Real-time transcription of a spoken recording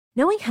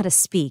Knowing how to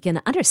speak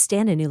and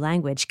understand a new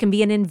language can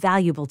be an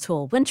invaluable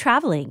tool when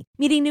traveling,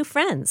 meeting new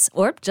friends,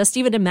 or just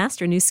even to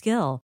master a new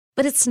skill.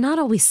 But it's not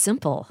always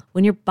simple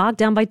when you're bogged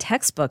down by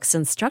textbooks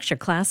and structured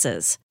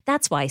classes.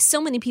 That's why so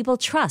many people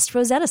trust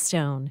Rosetta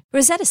Stone.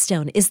 Rosetta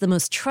Stone is the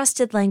most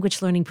trusted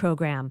language learning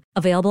program,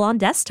 available on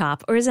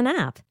desktop or as an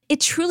app. It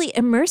truly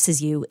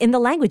immerses you in the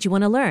language you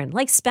want to learn,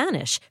 like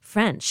Spanish,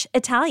 French,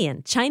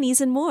 Italian,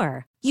 Chinese, and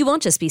more. You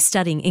won't just be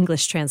studying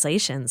English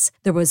translations.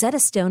 The Rosetta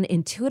Stone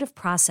intuitive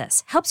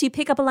process helps you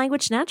pick up a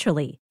language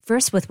naturally,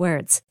 first with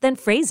words, then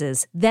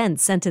phrases, then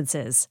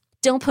sentences.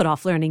 Don't put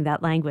off learning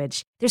that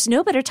language. There's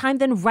no better time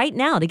than right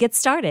now to get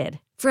started.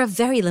 For a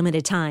very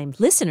limited time,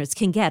 listeners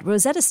can get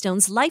Rosetta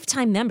Stone's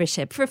lifetime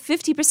membership for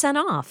 50%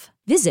 off.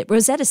 Visit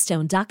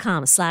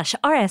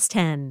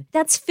rosettastone.com/rs10.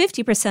 That's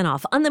 50%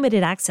 off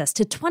unlimited access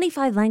to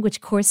 25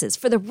 language courses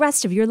for the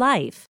rest of your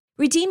life.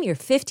 Redeem your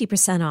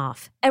 50%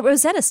 off at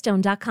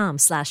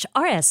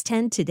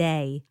rosettastone.com/rs10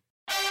 today.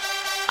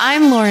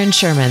 I'm Lauren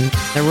Sherman,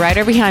 the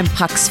writer behind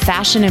Puck's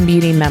Fashion and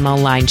Beauty Memo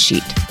line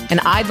sheet, and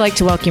I'd like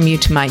to welcome you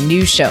to my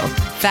new show,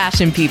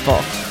 Fashion People.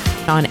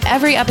 On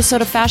every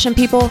episode of Fashion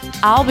People,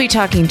 I'll be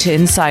talking to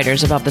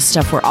insiders about the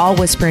stuff we're all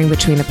whispering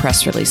between the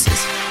press releases,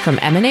 from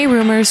M&A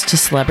rumors to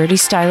celebrity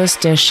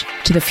stylist dish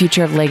to the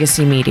future of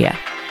legacy media.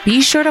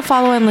 Be sure to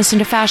follow and listen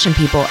to Fashion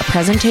People, a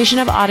presentation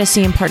of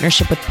Odyssey in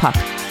partnership with Puck,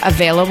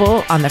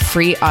 available on the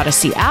free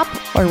Odyssey app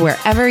or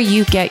wherever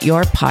you get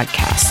your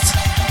podcasts.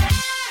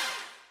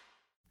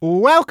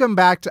 Welcome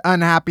back to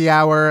Unhappy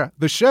Hour,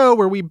 the show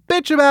where we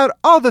bitch about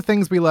all the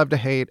things we love to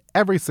hate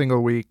every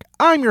single week.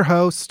 I'm your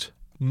host,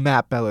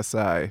 Matt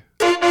Belisai.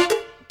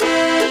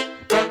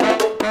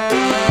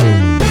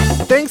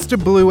 Thanks to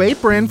Blue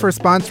Apron for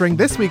sponsoring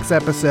this week's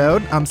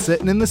episode. I'm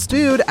sitting in the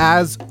studio,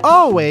 as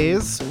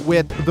always,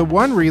 with the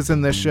one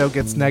reason this show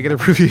gets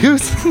negative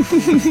reviews.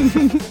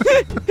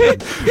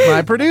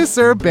 My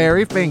producer,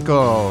 Barry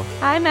Finkel.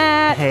 Hi,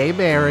 Matt. Hey,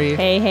 Barry.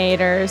 Hey,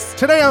 haters.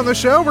 Today on the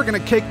show, we're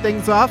going to kick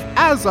things off,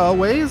 as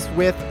always,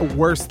 with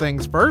Worst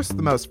Things First,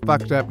 the most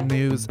fucked up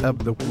news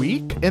of the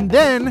week. And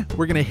then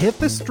we're going to hit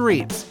the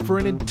streets for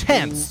an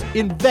intense,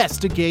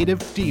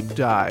 investigative deep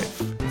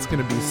dive. It's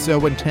going to be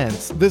so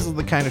intense. This is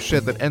the kind of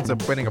shit that ends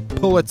up winning a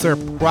Pulitzer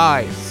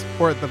Prize,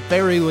 or at the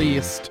very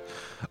least,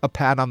 a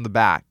pat on the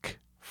back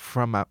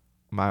from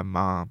my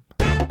mom.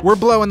 We're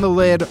blowing the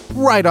lid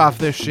right off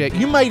this shit.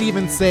 You might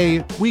even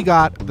say we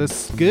got the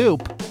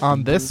scoop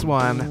on this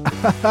one.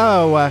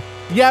 Oh,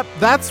 yep,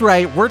 that's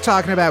right. We're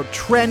talking about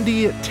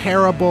trendy,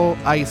 terrible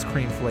ice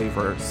cream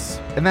flavors.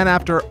 And then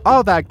after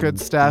all that good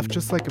stuff,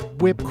 just like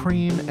whipped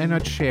cream and a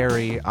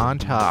cherry on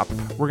top,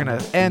 we're going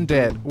to end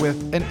it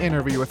with an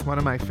interview with one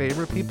of my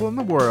favorite people in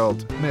the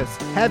world, Miss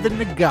Heather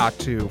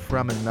Nagatu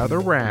from Another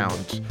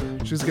Round.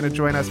 She's going to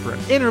join us for an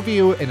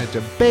interview and a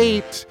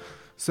debate.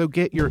 So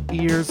get your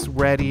ears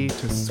ready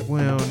to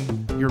swoon,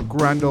 your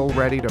grundle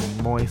ready to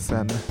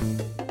moisten.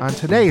 On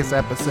today's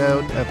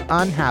episode of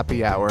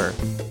Unhappy Hour,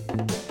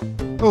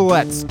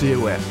 let's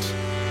do it.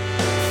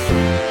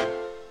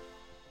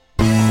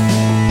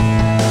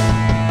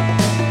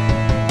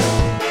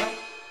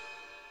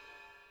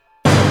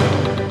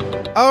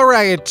 All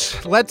right,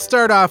 let's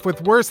start off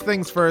with Worst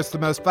Things First, the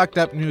most fucked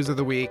up news of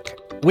the week.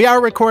 We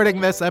are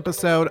recording this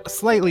episode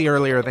slightly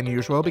earlier than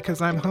usual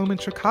because I'm home in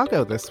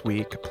Chicago this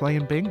week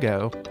playing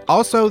bingo.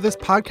 Also, this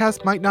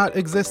podcast might not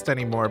exist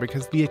anymore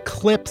because the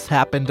eclipse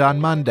happened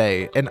on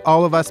Monday and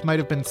all of us might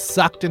have been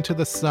sucked into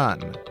the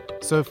sun.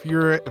 So if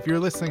you're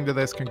listening to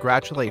this,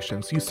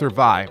 congratulations, you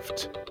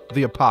survived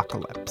the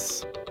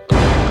apocalypse.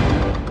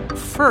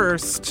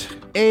 First,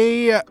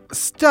 a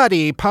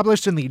study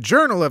published in the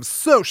Journal of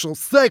Social,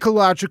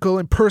 Psychological,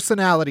 and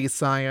Personality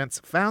Science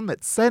found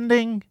that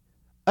sending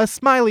a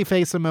smiley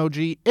face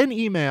emoji in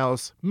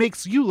emails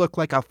makes you look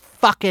like a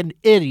fucking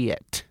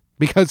idiot.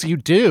 Because you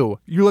do.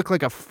 You look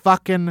like a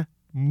fucking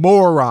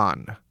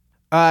moron.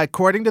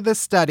 According to this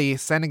study,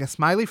 sending a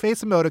smiley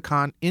face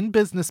emoticon in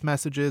business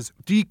messages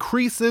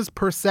decreases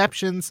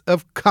perceptions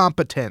of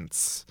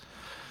competence.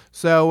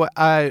 So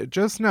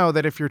just know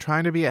that if you're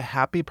trying to be a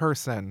happy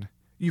person,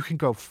 you can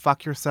go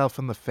fuck yourself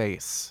in the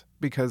face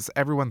because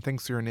everyone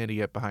thinks you're an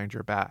idiot behind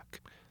your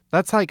back.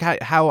 That's like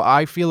how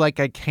I feel like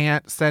I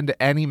can't send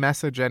any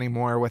message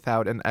anymore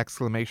without an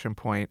exclamation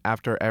point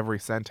after every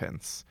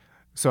sentence.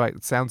 So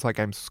it sounds like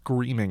I'm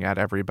screaming at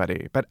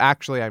everybody. But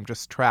actually, I'm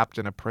just trapped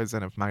in a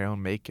prison of my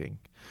own making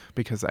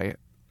because I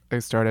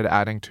started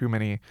adding too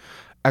many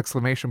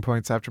exclamation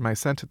points after my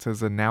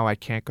sentences, and now I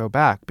can't go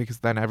back because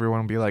then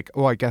everyone will be like,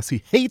 oh, I guess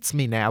he hates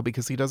me now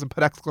because he doesn't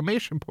put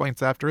exclamation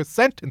points after his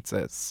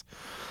sentences.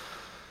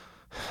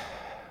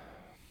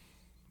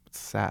 It's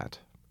sad.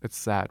 It's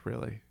sad,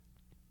 really.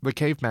 The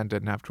cavemen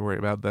didn't have to worry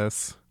about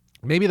this.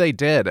 Maybe they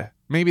did.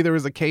 Maybe there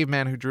was a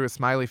caveman who drew a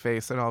smiley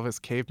face and all of his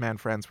caveman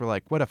friends were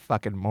like, what a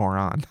fucking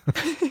moron.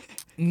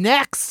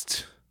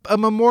 Next, a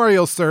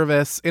memorial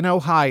service in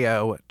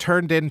Ohio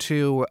turned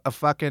into a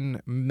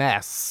fucking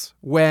mess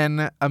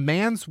when a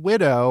man's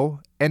widow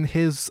and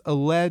his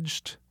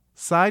alleged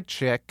side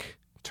chick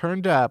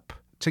turned up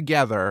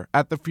together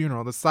at the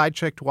funeral. The side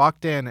chick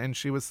walked in and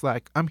she was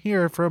like, I'm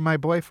here for my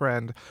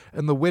boyfriend.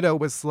 And the widow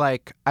was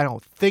like, I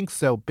don't think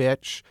so,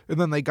 bitch. And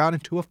then they got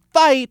into a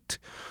fight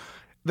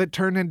that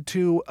turned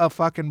into a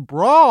fucking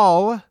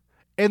brawl.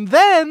 And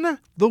then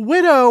the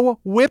widow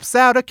whips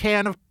out a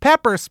can of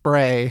pepper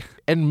spray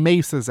and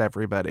maces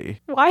everybody.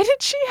 Why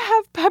did she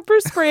have pepper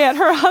spray at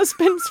her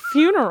husband's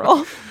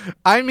funeral?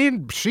 I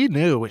mean, she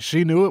knew.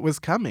 She knew it was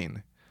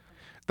coming.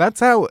 That's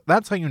how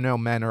you know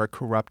men are a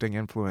corrupting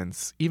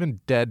influence.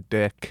 Even dead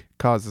dick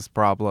causes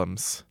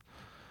problems.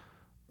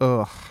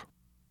 Ugh.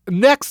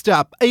 Next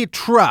up, a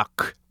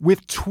truck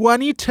with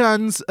 20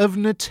 tons of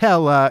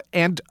Nutella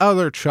and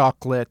other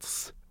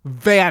chocolates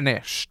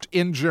vanished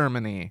in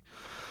Germany.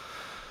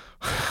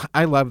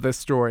 I love this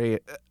story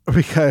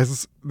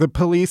because the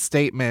police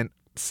statement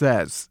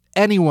says,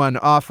 anyone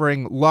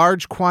offering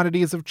large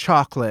quantities of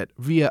chocolate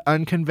via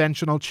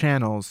unconventional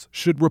channels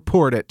should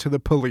report it to the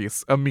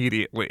police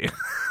immediately.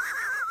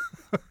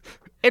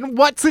 In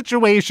what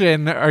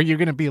situation are you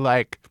going to be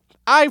like,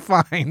 I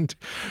find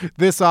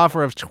this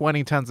offer of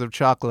 20 tons of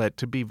chocolate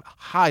to be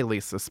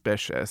highly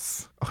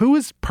suspicious? Who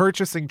is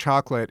purchasing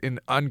chocolate in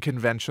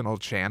unconventional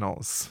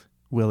channels?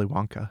 Willy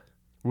Wonka.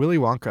 Willy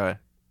Wonka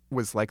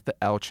was like the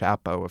El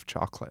Chapo of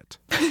chocolate.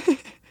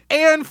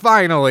 And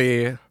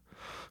finally,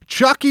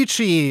 Chuck E.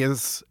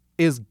 Cheese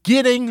is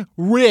getting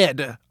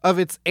rid of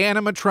its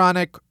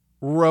animatronic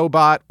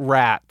robot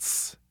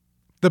rats.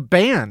 The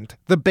band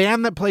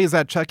that plays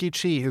at Chuck E.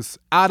 Cheese,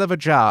 out of a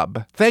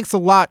job. Thanks a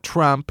lot,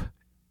 Trump.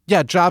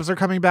 Yeah, jobs are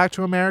coming back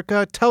to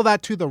America. Tell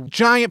that to the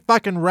giant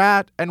fucking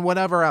rat and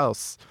whatever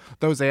else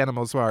those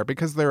animals are,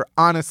 because they're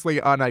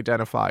honestly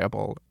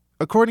unidentifiable.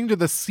 According to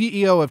the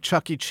CEO of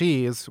Chuck E.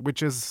 Cheese,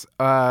 which is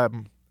a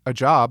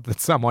job that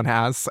someone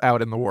has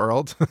out in the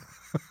world,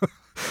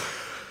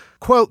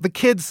 quote, the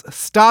kids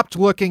stopped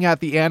looking at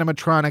the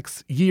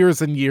animatronics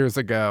years and years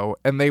ago,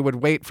 and they would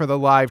wait for the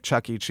live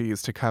Chuck E.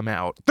 Cheese to come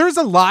out. There's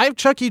a live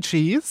Chuck E.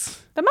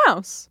 Cheese? The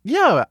mouse.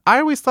 Yeah, I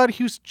always thought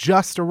he was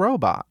just a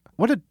robot.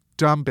 What a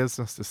dumb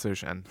business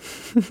decision.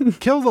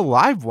 Kill the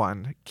live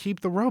one. Keep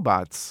the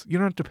robots. You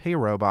don't have to pay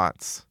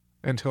robots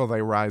until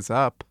they rise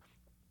up.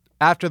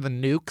 After the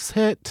nukes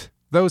hit,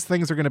 those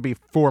things are going to be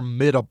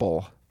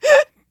formidable.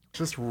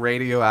 Just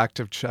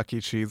radioactive Chuck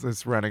E.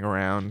 Cheeses running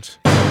around.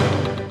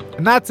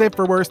 And that's it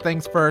for Worst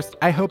Things First.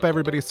 I hope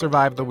everybody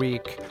survived the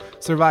week,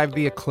 survived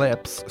the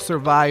eclipse,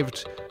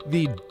 survived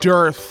the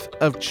dearth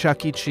of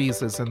Chuck E.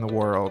 Cheeses in the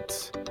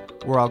world.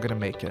 We're all going to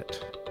make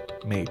it.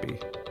 Maybe.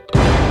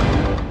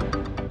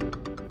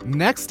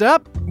 Next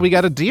up, we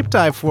got a deep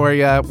dive for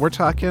you. We're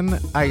talking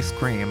ice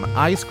cream.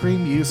 I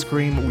scream, you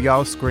scream, we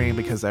all scream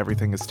because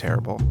everything is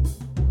terrible.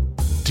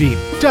 Deep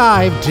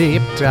dive,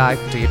 deep dive,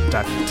 deep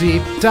dive,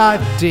 deep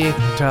dive, deep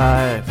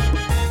dive.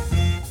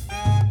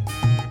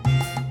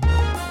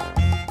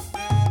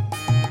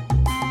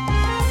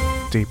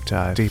 Deep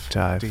dive, deep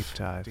dive, deep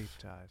dive, deep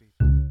dive.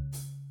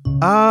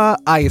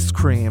 Ice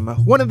cream.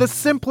 One of the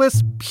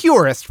simplest,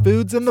 purest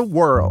foods in the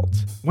world.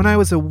 When I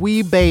was a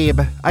wee babe,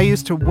 I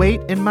used to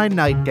wait in my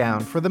nightgown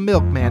for the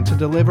milkman to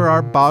deliver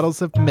our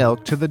bottles of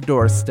milk to the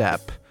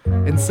doorstep.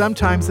 And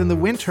sometimes in the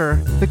winter,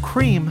 the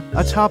cream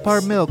atop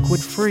our milk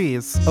would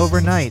freeze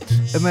overnight.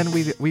 And then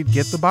we'd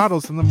get the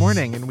bottles in the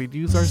morning and we'd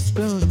use our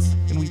spoons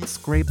and we'd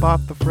scrape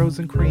off the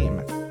frozen cream.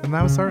 And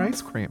that was our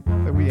ice cream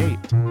that we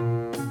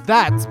ate.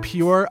 That's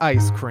pure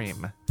ice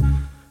cream.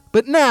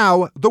 But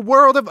now, the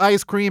world of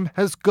ice cream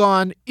has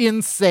gone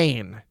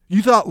insane.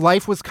 You thought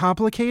life was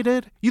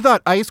complicated? You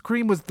thought ice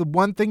cream was the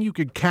one thing you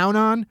could count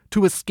on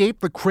to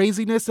escape the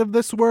craziness of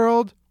this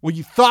world? Well,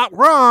 you thought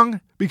wrong,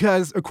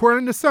 because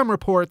according to some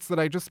reports that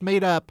I just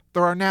made up,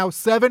 there are now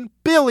 7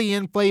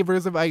 billion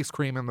flavors of ice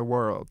cream in the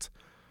world.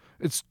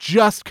 It's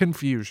just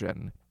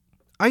confusion.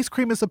 Ice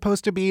cream is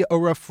supposed to be a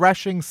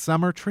refreshing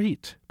summer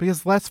treat,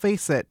 because let's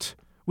face it,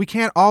 we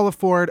can't all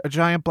afford a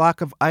giant block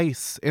of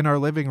ice in our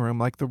living room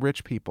like the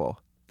rich people.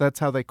 That's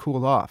how they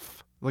cool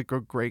off, like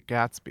a Great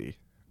Gatsby,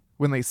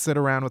 when they sit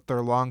around with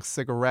their long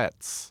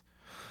cigarettes.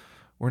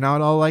 We're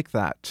not all like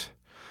that.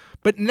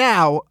 But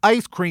now,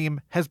 ice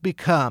cream has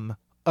become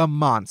a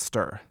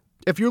monster.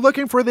 If you're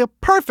looking for the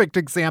perfect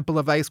example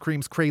of ice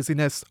cream's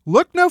craziness,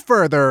 look no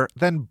further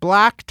than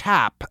Black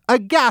Tap, a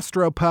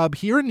gastropub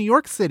here in New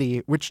York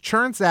City, which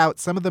churns out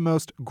some of the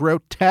most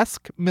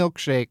grotesque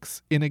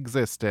milkshakes in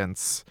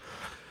existence.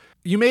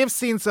 You may have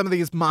seen some of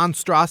these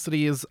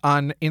monstrosities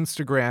on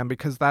Instagram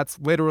because that's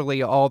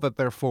literally all that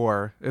they're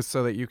for, is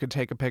so that you can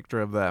take a picture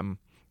of them.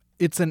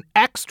 It's an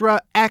extra,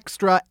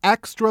 extra,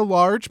 extra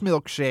large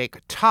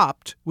milkshake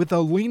topped with a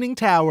leaning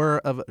tower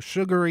of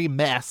sugary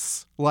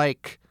mess,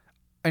 like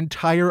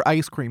entire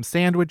ice cream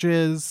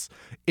sandwiches,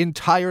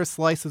 entire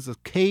slices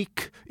of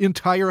cake,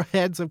 entire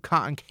heads of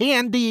cotton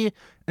candy,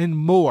 and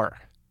more.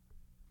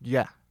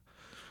 Yeah.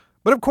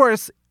 But of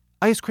course,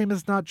 ice cream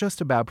is not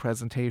just about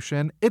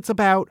presentation, it's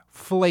about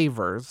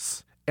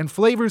flavors. And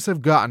flavors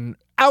have gotten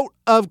out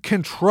of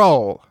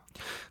control.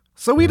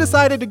 So we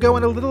decided to go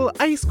on a little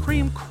ice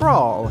cream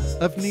crawl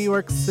of New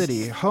York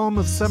City, home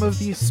of some of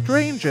the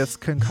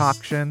strangest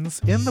concoctions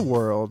in the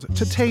world,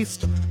 to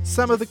taste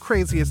some of the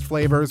craziest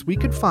flavors we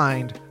could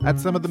find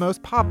at some of the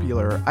most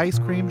popular ice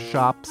cream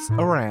shops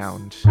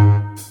around.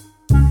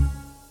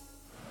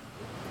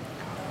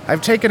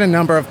 I've taken a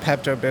number of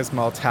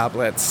Pepto-Bismol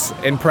tablets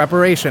in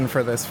preparation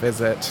for this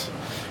visit,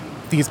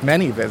 these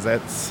many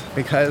visits,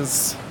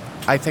 because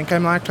I think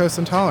I'm lactose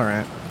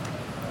intolerant.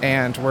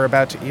 And we're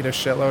about to eat a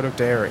shitload of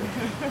dairy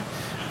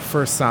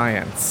for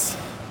science.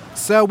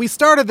 So we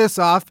started this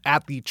off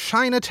at the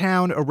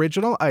Chinatown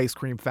Original Ice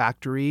Cream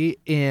Factory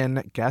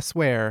in, guess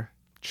where?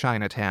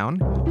 Chinatown,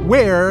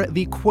 where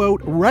the,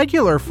 quote,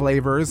 regular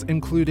flavors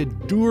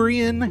included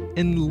durian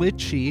and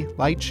lychee.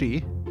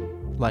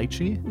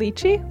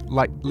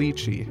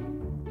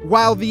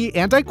 While the,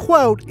 and I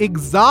quote,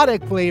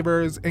 exotic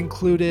flavors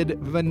included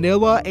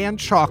vanilla and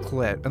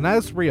chocolate. And that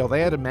is real.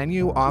 They had a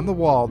menu on the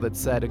wall that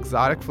said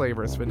exotic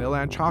flavors,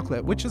 vanilla and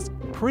chocolate, which is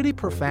pretty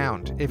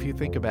profound if you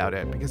think about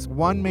it, because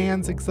one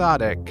man's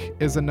exotic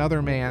is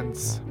another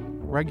man's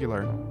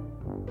regular.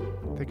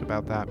 Think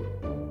about that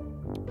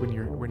when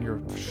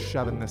you're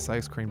shoving this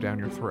ice cream down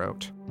your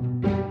throat.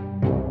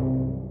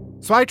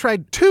 So I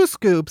tried 2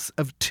 scoops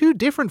of 2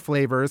 different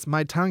flavors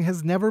my tongue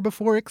has never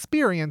before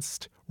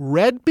experienced.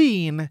 Red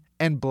bean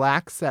and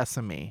black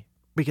sesame,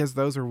 because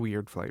those are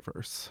weird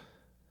flavors.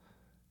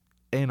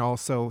 And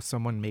also,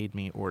 someone made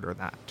me order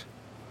that.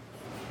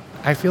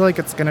 I feel like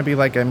it's gonna be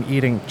like I'm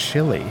eating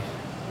chili,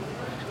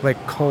 like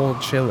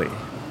cold chili.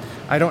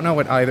 I don't know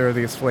what either of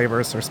these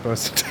flavors are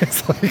supposed to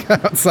taste like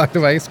outside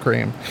of ice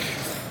cream.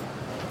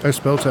 I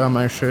spilled it on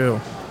my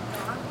shoe.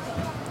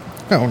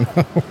 Oh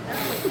no.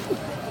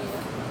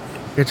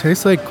 It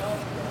tastes like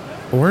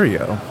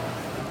Oreo.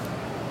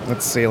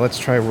 Let's see, let's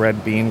try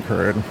red bean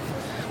curd.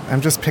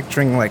 I'm just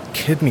picturing like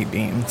kidney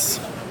beans.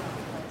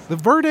 The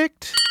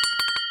verdict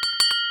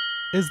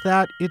is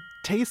that it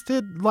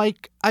tasted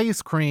like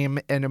ice cream,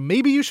 and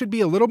maybe you should be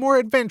a little more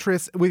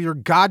adventurous with your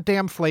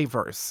goddamn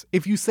flavors.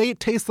 If you say it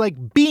tastes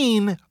like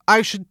bean,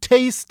 I should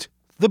taste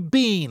the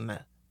bean.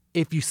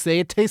 If you say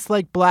it tastes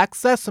like black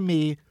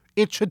sesame,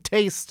 it should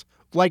taste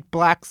like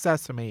black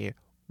sesame.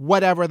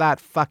 Whatever that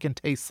fucking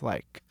tastes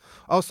like.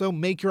 Also,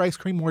 make your ice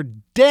cream more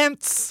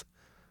dense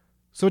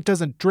so it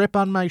doesn't drip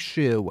on my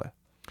shoe.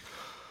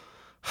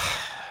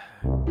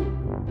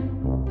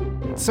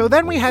 So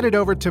then we headed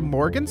over to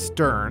Morgan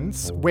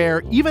Stern's,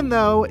 where even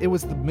though it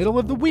was the middle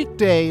of the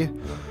weekday,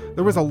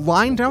 there was a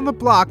line down the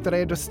block that I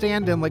had to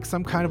stand in like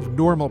some kind of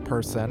normal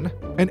person.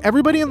 And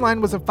everybody in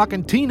line was a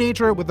fucking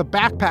teenager with a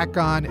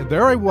backpack on, and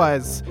there I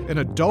was, an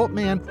adult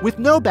man with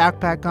no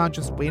backpack on,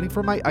 just waiting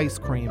for my ice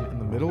cream in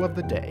the middle of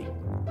the day.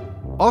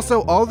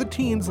 Also, all the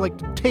teens like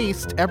to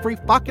taste every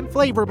fucking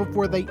flavor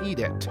before they eat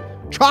it.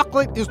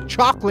 Chocolate is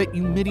chocolate,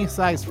 you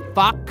mini-sized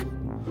fuck.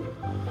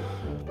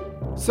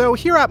 So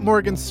here at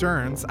Morgan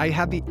Stern's, I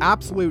had the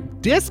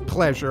absolute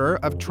displeasure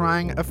of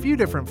trying a few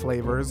different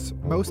flavors,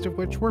 most of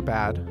which were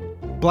bad.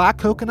 Black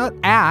coconut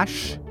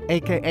ash,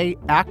 aka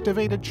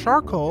activated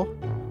charcoal,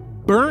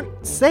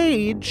 burnt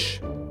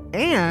sage,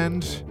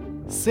 and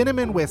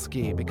cinnamon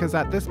whiskey, because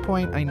at this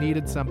point I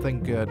needed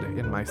something good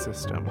in my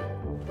system.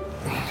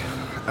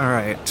 All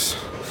right,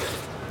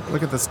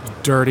 look at this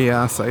dirty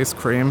ass ice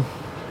cream.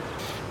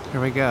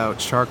 Here we go,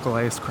 charcoal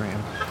ice cream.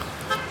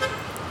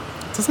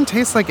 It doesn't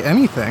taste like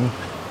anything.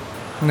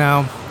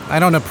 No, I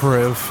don't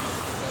approve.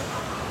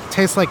 It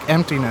tastes like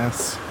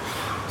emptiness.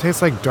 It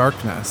tastes like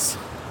darkness.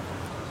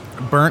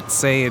 Burnt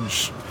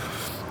sage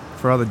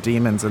for all the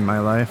demons in my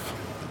life.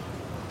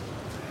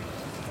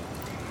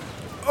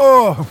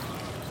 Oh!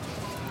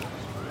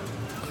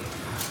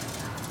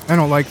 I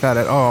don't like that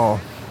at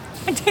all.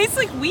 It tastes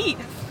like wheat.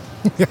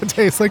 It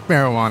tastes like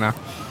marijuana.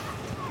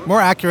 More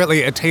accurately,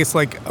 it tastes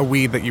like a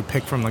weed that you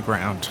pick from the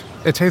ground.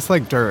 It tastes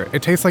like dirt.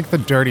 It tastes like the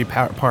dirty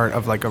part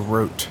of like a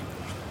root,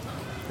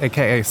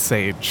 aka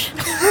sage.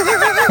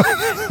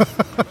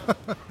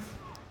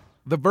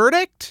 The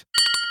verdict?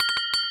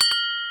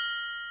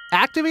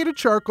 Activated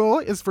charcoal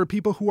is for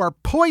people who are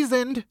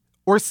poisoned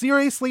or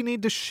seriously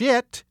need to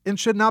shit and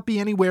should not be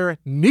anywhere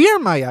near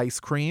my ice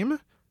cream.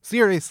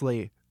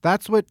 Seriously,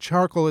 that's what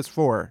charcoal is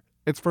for.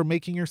 It's for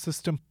making your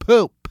system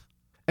poop.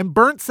 And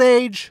burnt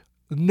sage,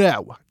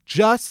 no.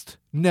 Just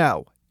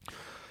no.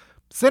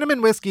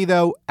 Cinnamon whiskey,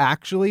 though,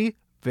 actually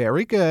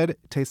very good.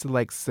 It tasted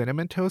like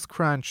Cinnamon Toast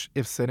Crunch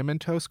if Cinnamon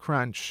Toast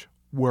Crunch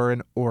were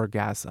an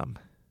orgasm.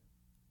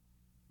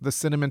 The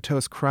Cinnamon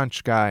Toast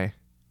Crunch guy,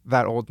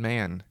 that old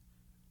man,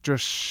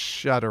 just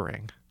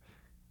shuddering,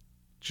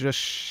 just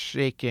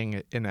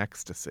shaking in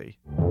ecstasy.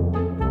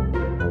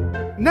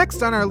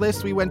 Next on our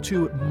list, we went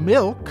to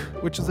Milk,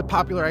 which is a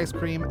popular ice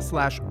cream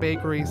 /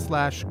 bakery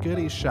 /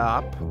 goodie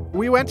shop.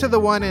 We went to the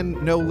one in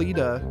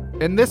Nolita,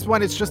 and this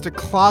one is just a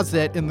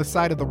closet in the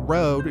side of the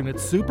road, and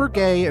it's super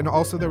gay, and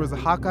also there was a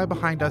hot guy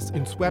behind us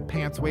in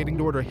sweatpants waiting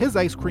to order his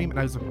ice cream, and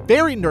I was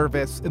very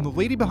nervous, and the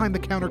lady behind the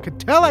counter could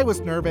tell I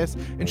was nervous,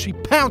 and she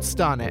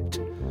pounced on it.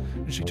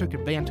 And she took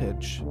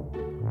advantage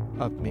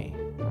of me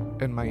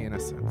and my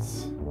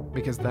innocence.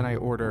 because then I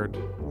ordered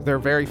their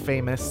very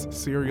famous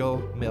cereal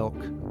milk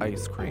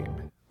ice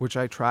cream, which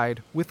I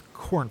tried with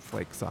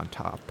cornflakes on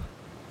top.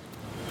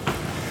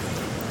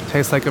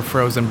 Tastes like a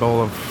frozen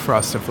bowl of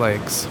Frosted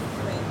Flakes.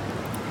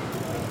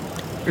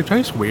 It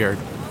tastes weird.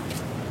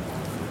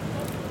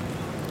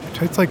 It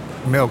tastes like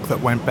milk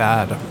that went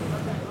bad.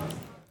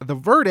 The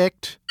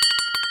verdict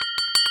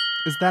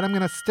is that I'm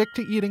going to stick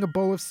to eating a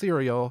bowl of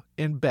cereal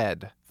in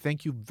bed.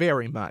 Thank you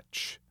very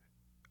much.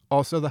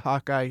 Also, the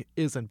Hawkeye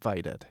is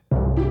invited.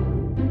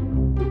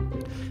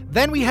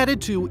 Then we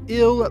headed to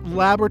Il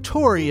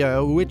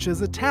Laboratorio, which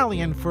is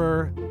Italian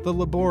for the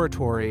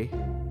laboratory,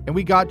 and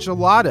we got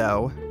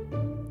gelato.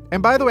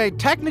 And by the way,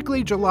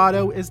 technically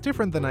gelato is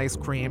different than ice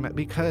cream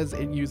because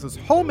it uses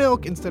whole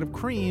milk instead of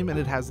cream and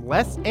it has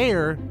less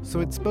air,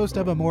 so it's supposed to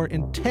have a more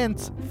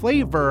intense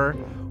flavor,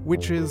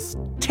 which is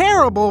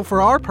terrible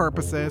for our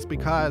purposes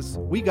because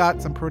we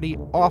got some pretty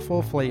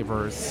awful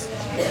flavors.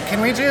 Can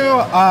we do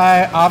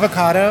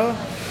avocado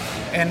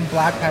and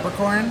black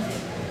peppercorn?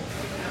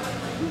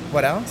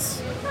 What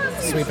else?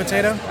 Sweet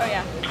potato? Oh,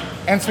 yeah.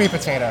 And sweet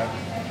potato.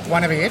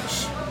 One of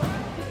each?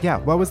 Yeah,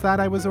 what was that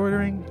I was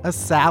ordering? A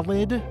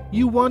salad,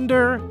 you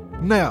wonder?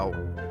 No.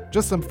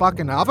 Just some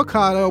fucking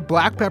avocado,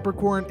 black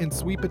peppercorn, and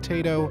sweet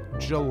potato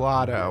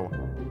gelato.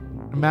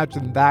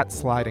 Imagine that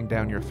sliding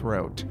down your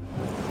throat.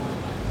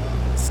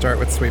 Start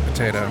with sweet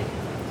potato.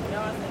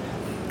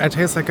 It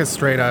tastes like a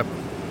straight up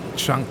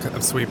chunk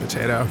of sweet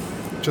potato.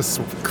 Just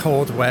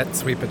cold, wet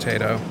sweet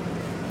potato.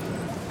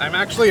 I'm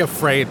actually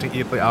afraid to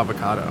eat the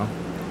avocado.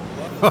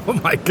 Oh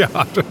my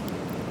god.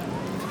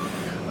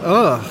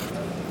 Ugh.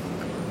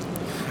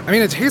 I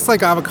mean, it tastes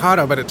like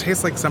avocado, but it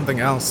tastes like something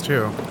else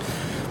too.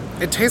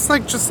 It tastes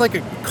like just like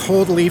a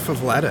cold leaf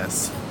of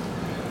lettuce.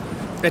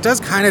 It does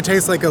kind of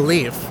taste like a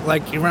leaf.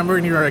 Like, you remember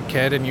when you were a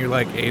kid and you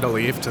like ate a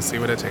leaf to see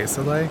what it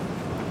tasted like?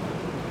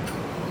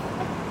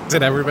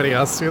 Did everybody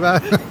else do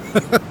that?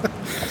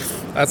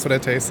 That's what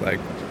it tastes like.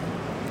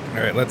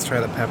 All right, let's try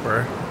the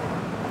pepper.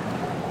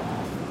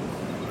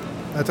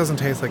 That doesn't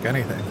taste like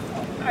anything.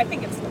 I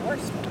think it's the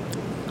worst one.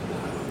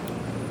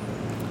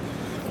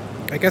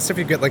 I guess if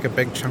you get like a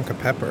big chunk of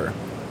pepper.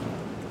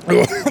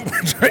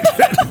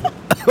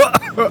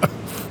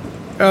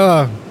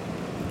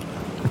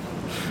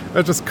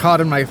 That just caught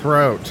in my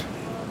throat.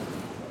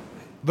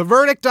 The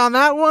verdict on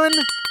that one?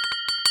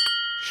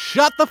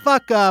 Shut the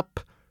fuck up.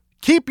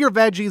 Keep your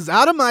veggies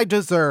out of my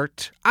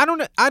dessert. I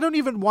don't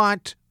even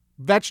want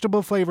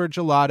vegetable flavored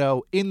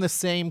gelato in the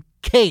same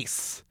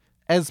case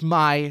as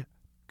my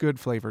good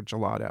flavored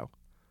gelato.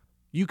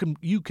 You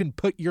can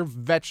put your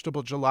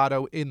vegetable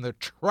gelato in the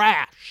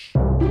trash.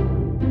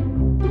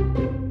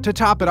 To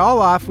top it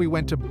all off, we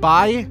went to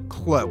By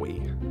Chloe,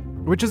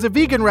 which is a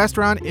vegan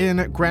restaurant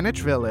in Greenwich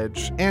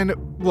Village. And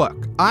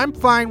look, I'm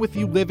fine with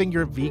you living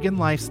your vegan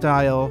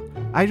lifestyle.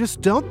 I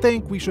just don't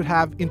think we should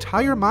have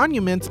entire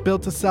monuments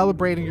built to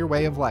celebrating your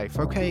way of life,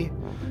 okay?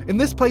 And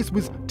this place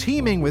was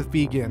teeming with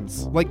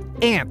vegans, like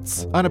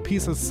ants on a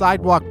piece of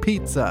sidewalk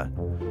pizza.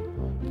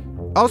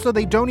 Also,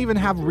 they don't even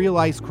have real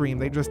ice cream.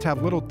 They just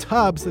have little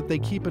tubs that they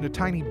keep in a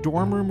tiny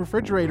dorm room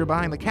refrigerator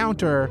behind the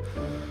counter.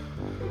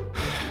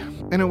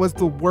 And it was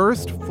the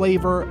worst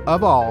flavor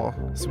of all,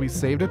 so we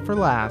saved it for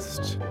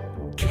last.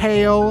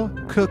 Kale,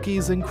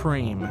 cookies, and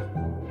cream.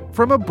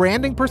 From a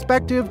branding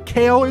perspective,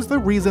 kale is the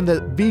reason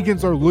that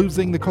vegans are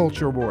losing the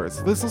culture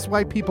wars. This is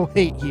why people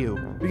hate you,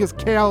 because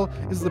kale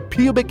is the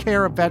pubic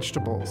hair of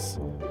vegetables.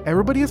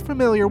 Everybody is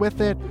familiar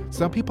with it.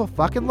 Some people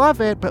fucking love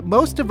it, but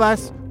most of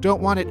us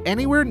don't want it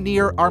anywhere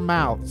near our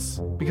mouths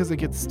because it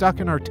gets stuck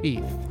in our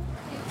teeth.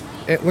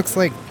 It looks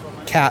like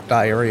cat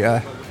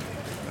diarrhea.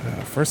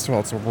 First of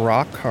all, it's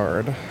rock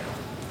hard.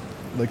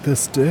 Like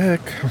this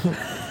dick.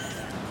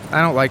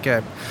 I don't like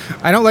it.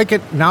 I don't like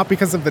it not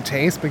because of the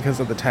taste, because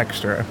of the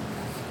texture.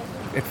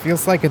 It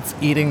feels like it's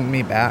eating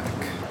me back.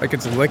 Like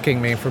it's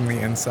licking me from the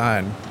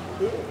inside.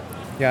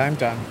 Yeah, I'm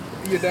done.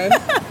 You done?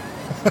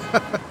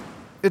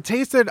 It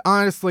tasted,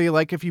 honestly,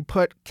 like if you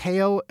put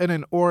kale and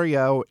an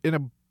Oreo in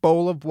a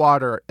bowl of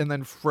water and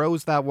then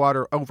froze that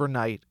water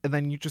overnight, and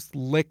then you just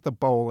lick the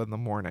bowl in the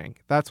morning.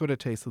 That's what it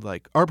tasted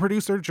like. Our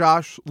producer,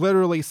 Josh,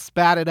 literally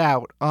spat it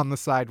out on the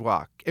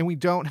sidewalk. And we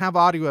don't have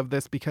audio of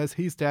this because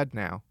he's dead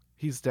now.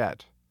 He's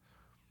dead.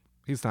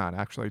 He's not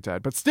actually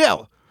dead, but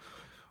still,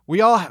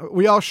 we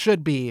all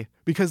should be,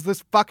 because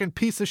this fucking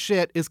piece of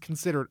shit is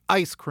considered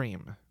ice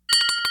cream.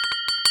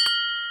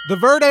 The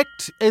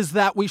verdict is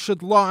that we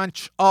should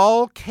launch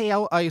all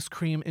kale ice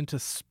cream into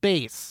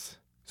space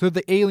so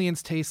the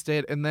aliens taste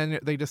it and then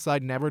they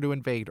decide never to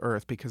invade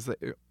Earth because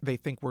they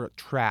think we're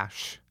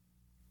trash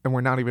and we're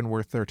not even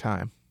worth their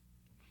time.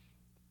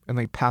 And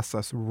they pass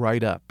us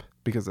right up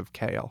because of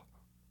kale.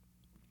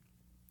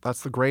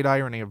 That's the great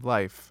irony of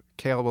life.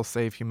 Kale will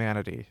save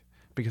humanity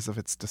because of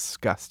its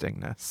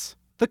disgustingness.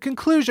 The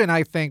conclusion,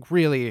 I think,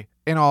 really,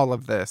 in all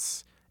of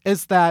this,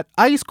 is that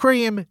ice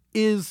cream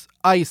is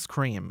ice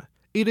cream.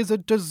 It is a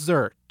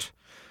dessert.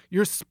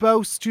 You're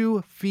supposed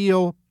to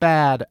feel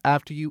bad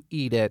after you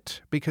eat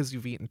it because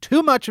you've eaten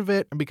too much of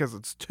it and because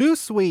it's too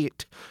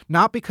sweet,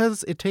 not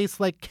because it tastes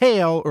like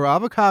kale or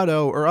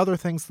avocado or other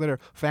things that are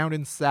found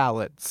in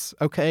salads,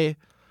 okay?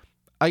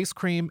 Ice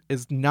cream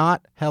is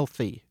not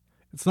healthy.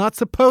 It's not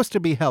supposed to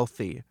be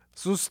healthy.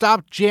 So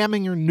stop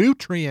jamming your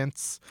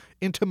nutrients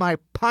into my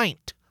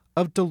pint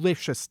of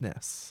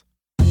deliciousness.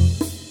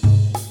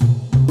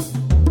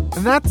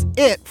 And that's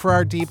it for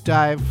our deep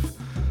dive.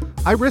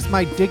 I risk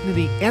my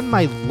dignity and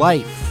my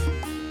life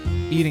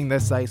eating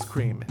this ice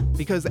cream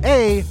because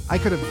A, I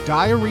could have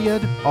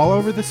diarrheaed all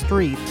over the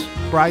street,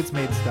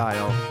 bridesmaid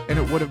style, and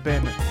it would have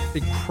been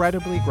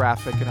incredibly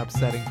graphic and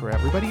upsetting for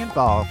everybody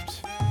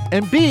involved.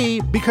 And B,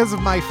 because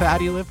of my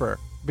fatty liver,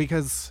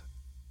 because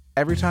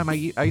every time I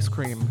eat ice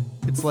cream,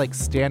 it's like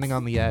standing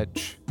on the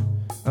edge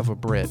of a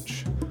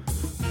bridge.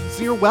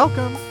 So you're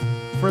welcome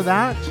for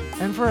that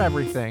and for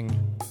everything,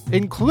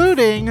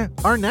 including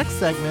our next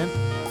segment,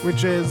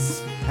 which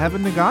is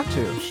Heaven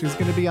Nagatu. She's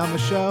going to be on the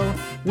show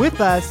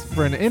with us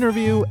for an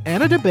interview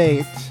and a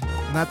debate,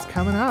 and that's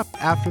coming up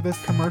after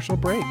this commercial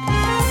break.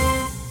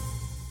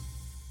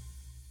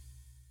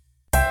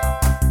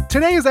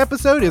 Today's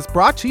episode is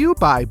brought to you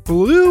by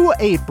Blue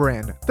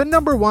Apron, the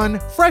 #1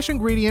 fresh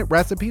ingredient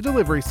recipe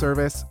delivery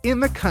service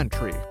in the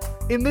country.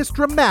 In this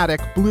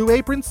dramatic Blue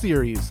Apron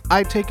series,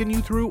 I've taken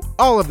you through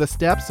all of the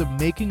steps of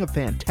making a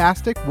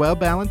fantastic,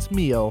 well-balanced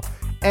meal,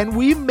 and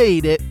we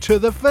made it to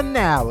the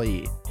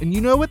finale. And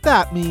you know what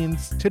that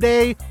means.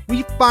 Today,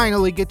 we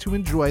finally get to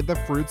enjoy the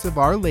fruits of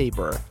our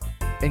labor.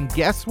 And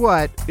guess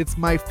what? It's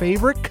my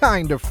favorite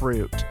kind of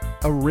fruit,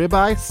 a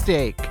ribeye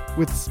steak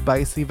with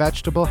spicy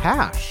vegetable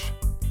hash,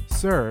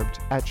 served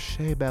at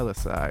Chez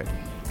Beliside.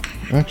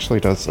 It actually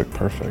does look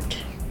perfect.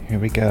 Here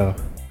we go.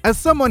 As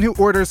someone who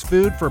orders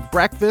food for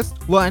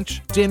breakfast,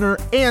 lunch, dinner,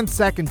 and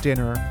second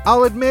dinner,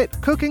 I'll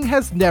admit cooking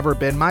has never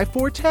been my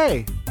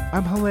forte.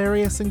 I'm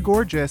hilarious and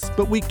gorgeous,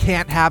 but we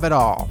can't have it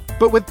all.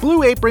 But with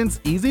Blue Apron's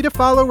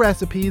easy-to-follow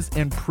recipes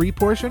and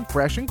pre-portioned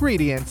fresh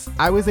ingredients,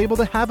 I was able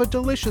to have a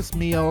delicious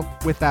meal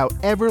without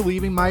ever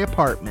leaving my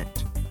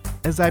apartment.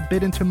 As I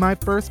bit into my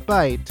first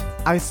bite,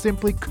 I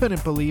simply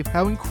couldn't believe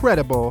how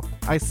incredible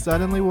I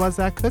suddenly was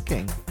at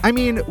cooking. I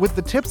mean, with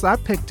the tips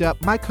I've picked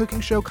up, my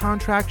cooking show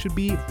contract should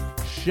be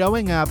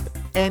showing up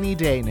any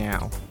day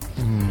now.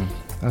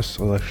 That's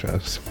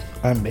delicious.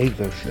 I made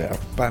this shit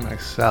by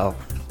myself.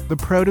 The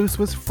produce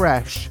was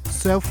fresh,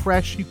 so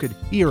fresh you could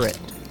hear it.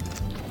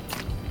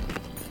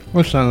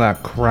 Listen to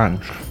that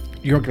crunch.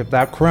 You don't get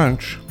that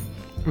crunch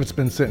if it's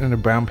been sitting in a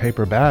brown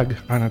paper bag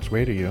on its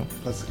way to you.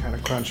 That's the kind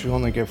of crunch you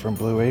only get from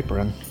Blue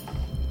Apron.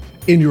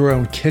 In your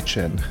own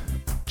kitchen.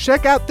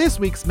 Check out this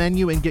week's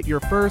menu and get your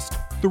first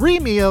 3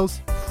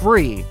 meals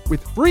free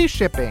with free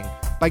shipping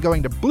by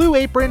going to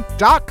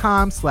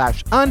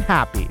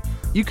blueapron.com/unhappy.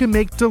 You can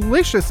make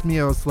delicious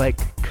meals like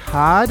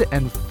cod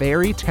and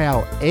fairy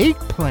tale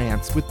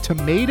eggplants with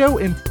tomato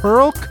and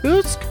pearl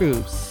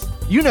couscous.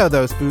 You know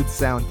those foods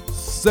sound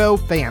so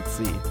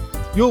fancy.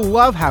 You'll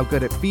love how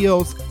good it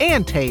feels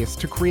and tastes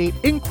to create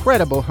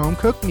incredible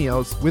home-cooked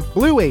meals with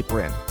Blue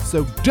Apron.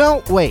 So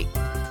don't wait.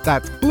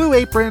 That's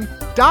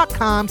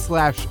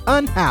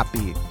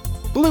blueapron.com/unhappy.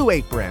 Blue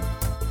Apron,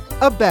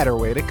 a better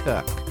way to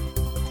cook.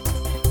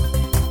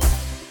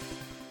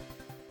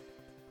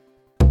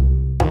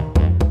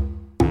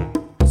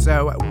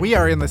 So we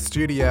are in the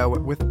studio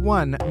with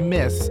one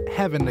Miss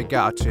Heaven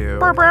Nagatu,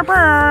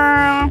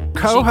 co-host.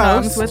 She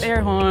comes with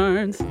air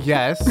horns.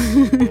 Yes,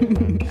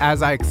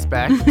 as I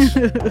expect.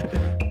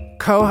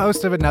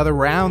 Co-host of Another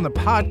Round, the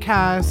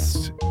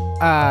podcast,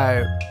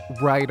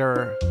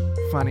 writer,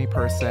 funny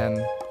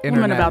person,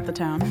 internet, Woman about the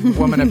town.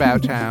 Woman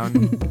about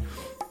town,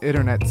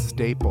 internet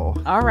staple.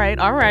 All right.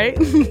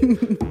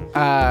 Heaven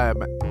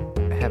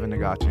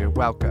Nagatu,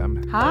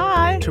 welcome.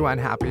 Hi. To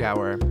Unhappy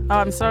Hour. Oh,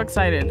 I'm so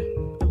excited.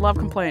 I love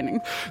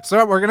complaining.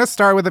 So we're going to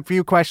start with a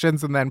few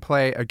questions and then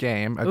play a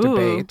game, a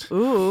debate.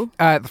 Ooh.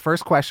 The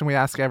first question we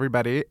ask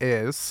everybody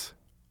is,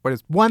 what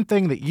is one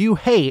thing that you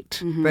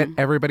hate that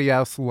everybody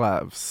else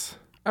loves?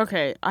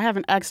 Okay, I have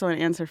an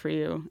excellent answer for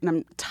you, and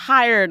I'm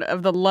tired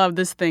of the love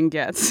this thing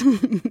gets.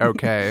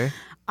 Okay.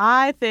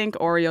 I think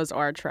Oreos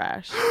are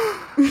trash.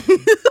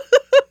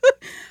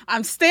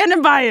 I'm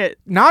standing by it.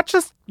 Not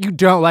just you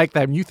don't like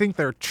them, you think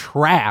they're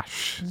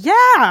trash.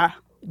 Yeah.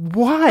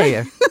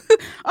 Why?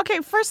 Okay,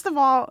 first of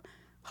all,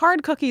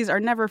 hard cookies are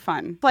never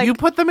fun. Like, you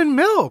put them in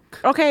milk.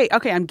 Okay,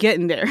 I'm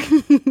getting there.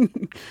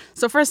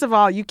 So first of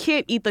all, you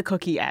can't eat the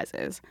cookie as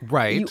is.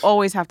 Right. You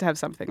always have to have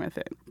something with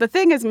it. The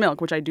thing is milk,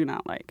 which I do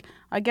not like.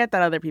 I get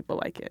that other people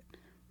like it.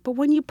 But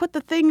when you put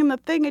the thing in the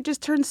thing, it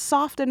just turns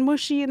soft and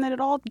mushy, and then it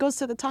all goes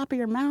to the top of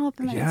your mouth,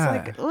 and then it's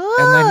like, ugh.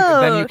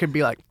 And then you can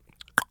be like,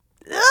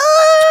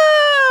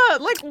 ugh!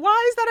 Like,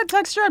 why is that a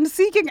texture I'm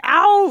seeking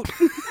out?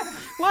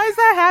 Why is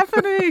that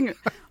happening?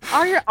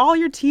 Are all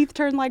your teeth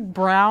turned like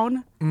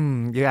brown?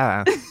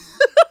 Yeah.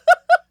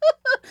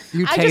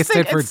 You I taste just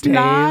think it for it's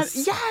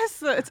days.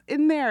 Yes, it's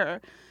in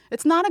there.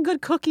 It's not a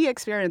good cookie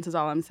experience is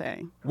all I'm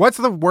saying. What's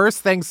the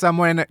worst thing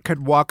someone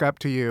could walk up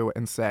to you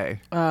and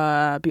say?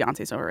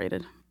 Beyonce's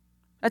overrated.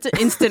 That's an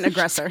instant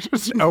aggressor.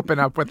 Just open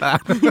up with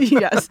that.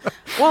 Yes.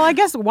 Well, I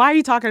guess why are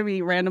you talking to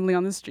me randomly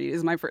on the street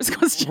is my first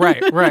question.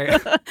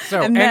 Right.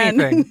 So And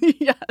then- anything.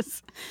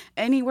 yes.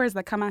 Any words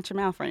that come out your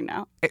mouth right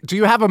now. Do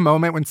you have a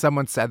moment when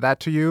someone said that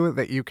to you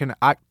that you can?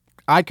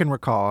 I can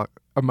recall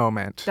a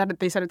moment That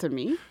they said it to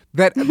me?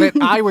 that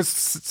I was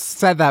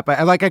said that,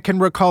 but like I can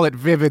recall it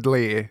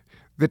vividly.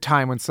 The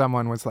time when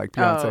someone was like,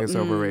 Beyonce is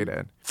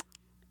overrated.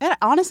 It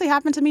honestly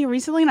happened to me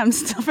recently, and I'm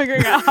still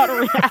figuring out how to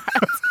react.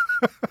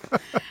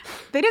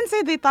 They didn't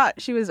say they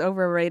thought she was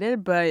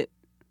overrated, but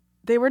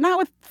they were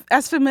not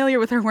as familiar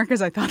with her work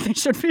as I thought they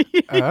should be.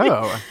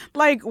 Oh.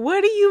 Like,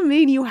 what do you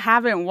mean you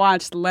haven't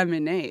watched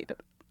Lemonade?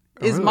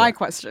 Is my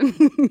question.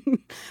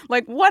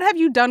 Like, what have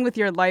you done with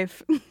your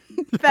life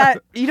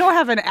that you don't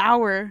have an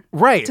hour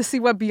Right. to see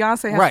what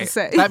Beyonce has Right. to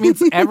say? That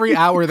means every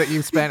hour that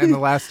you've spent in the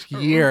last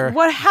year.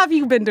 What have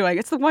you been doing?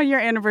 It's the 1 year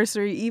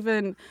anniversary.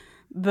 Even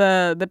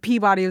the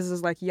Peabody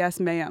was like,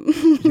 yes, ma'am.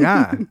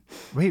 Yeah.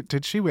 Wait,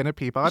 did she win a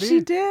Peabody? She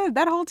did.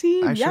 That whole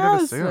team. I should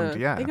have assumed,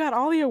 yeah. They got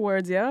all the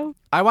awards, yo.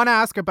 I want to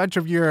ask a bunch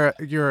of your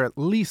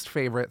least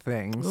favorite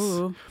things.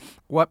 Ooh.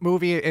 What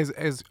movie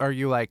are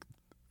you like,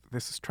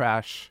 this is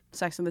trash?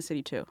 Sex and the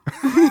City 2.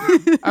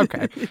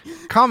 Okay.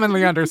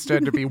 Commonly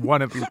understood to be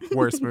one of the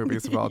worst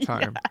movies of all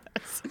time.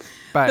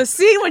 But The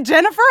scene with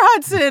Jennifer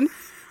Hudson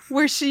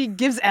where she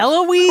gives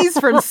Eloise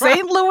from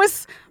St.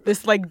 Louis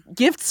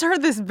gifts her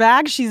this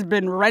bag she's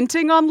been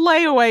renting on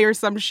layaway or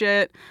some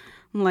shit.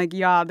 I'm like,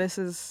 yeah, this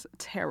is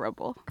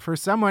terrible. for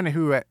someone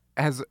who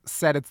has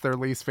said it's their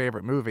least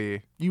favorite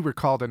movie, you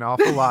recalled an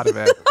awful lot of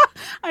it.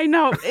 I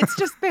know. It's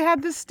just they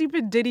had this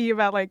stupid ditty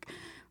about like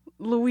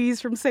Louise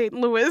from St.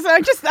 Louis.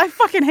 I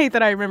fucking hate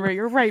that I remember it.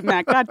 You're right,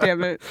 Matt. God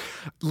damn it.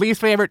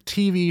 Least favorite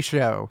TV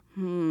show?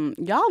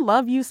 Y'all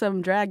love you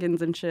some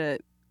dragons and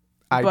shit.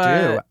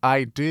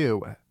 I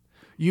do.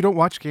 You don't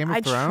watch Game of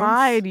I Thrones?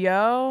 tried,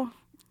 yo.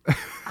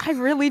 I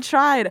really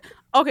tried.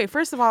 Okay,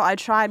 first of all, I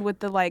tried with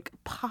the like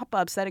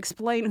pop-ups that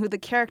explain who the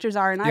characters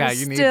are, and Yeah, I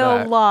was you need still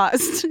that.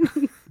 lost.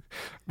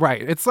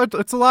 Right. It's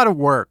a lot of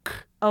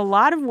work. A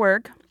lot of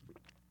work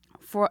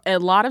for a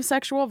lot of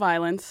sexual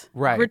violence,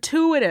 Right.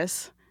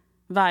 gratuitous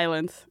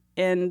violence,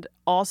 and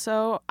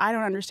also I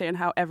don't understand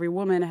how every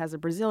woman has a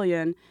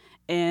Brazilian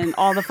and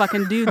all the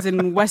fucking dudes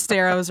in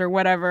Westeros or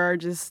whatever are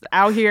just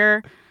out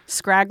here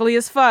scraggly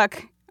as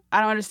fuck. I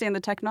don't understand the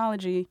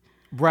technology.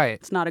 Right.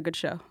 It's not a good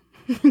show.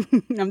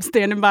 I'm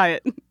standing by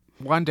it.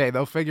 One day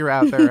they'll figure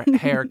out their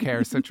hair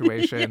care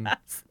situation.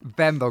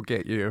 Then they'll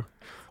get you.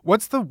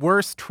 What's the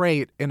worst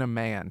trait in a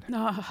man?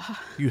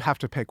 You have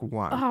to pick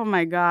one. Oh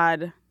my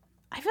God.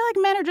 I feel like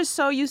men are just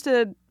so used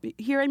to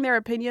hearing their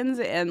opinions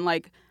and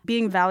like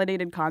being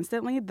validated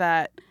constantly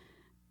that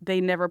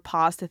they never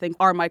pause to think,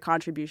 are my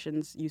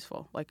contributions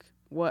useful? Like,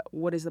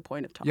 what is the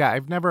point of talking? Yeah,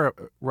 I've never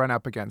run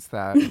up against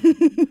that.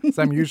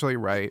 So I'm usually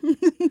right.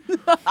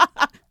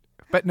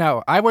 But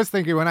no, I was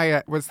thinking when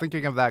I was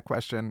thinking of that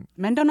question,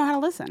 Men don't know how to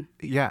listen.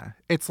 yeah,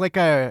 it's like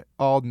a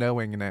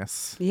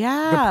all-knowingness.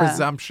 Yeah. The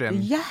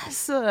presumption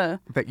Yes.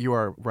 that you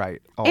are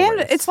right always. And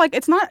it's like,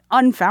 it's not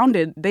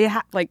unfounded. They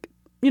have, like,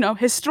 you know,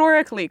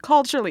 historically,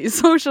 culturally,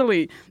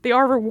 socially, they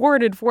are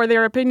rewarded for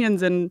their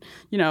opinions and,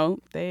 you know,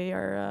 they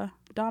are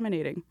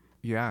dominating.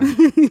 Yeah.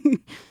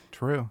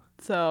 True.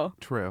 So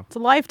True. it's a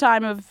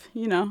lifetime of,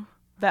 you know,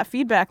 that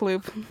feedback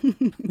loop.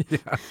 Yeah.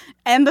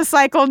 End the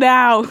cycle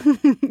now.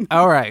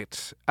 All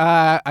right.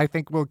 I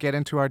think we'll get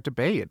into our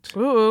debate.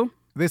 Ooh.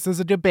 This is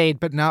a debate,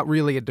 but not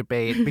really a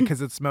debate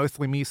because it's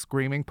mostly me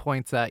screaming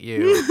points at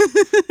you.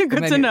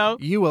 Good to know.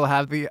 You will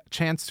have the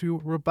chance to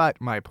rebut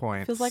my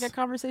points. Feels like a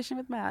conversation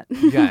with Matt.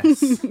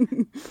 Yes.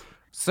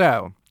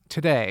 So,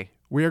 today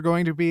we are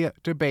going to be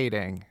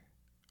debating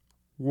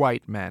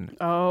white men.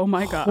 Oh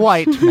my gosh.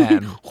 White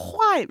men.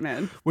 White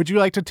men. Would you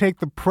like to take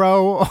the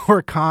pro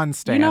or con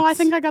stance? You know, I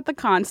think I got the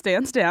con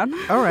stance down.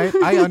 All right,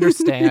 I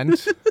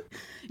understand.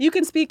 You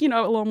can speak, you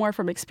know, a little more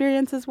from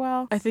experience as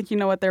well. I think you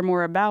know what they're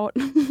more about.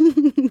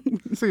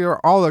 So you're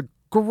all a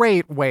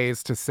great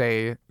ways to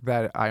say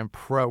that I'm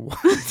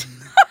pro-white.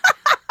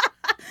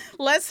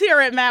 Let's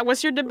hear it, Matt.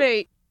 What's your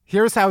debate?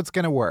 Here's how it's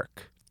going to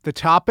work. The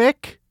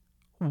topic,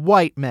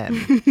 white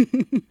men.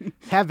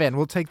 Heaven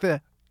will take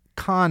the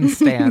con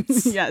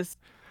stance. Yes.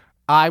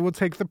 I will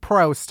take the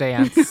pro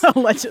stance.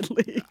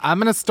 Allegedly. I'm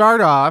going to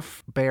start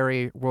off.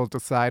 Barry will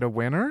decide a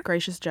winner.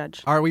 Gracious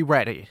judge. Are we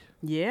ready?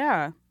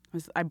 Yeah.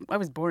 I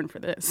was born for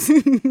this.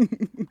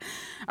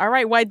 All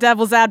right, white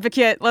devil's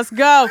advocate. Let's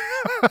go.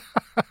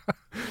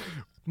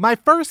 My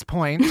first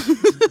point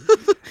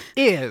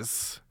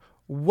is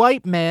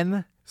white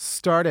men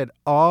started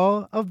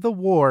all of the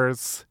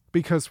wars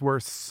because we're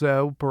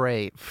so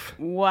brave.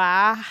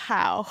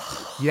 Wow.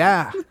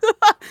 Yeah.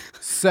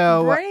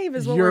 So Brave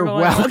is what you're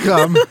we're going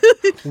on.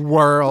 welcome,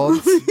 world.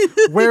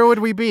 Where would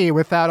we be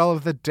without all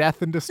of the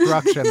death and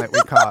destruction that we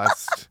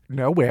caused?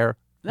 Nowhere.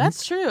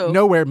 That's true.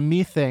 Nowhere,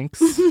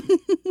 methinks.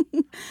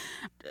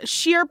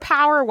 Sheer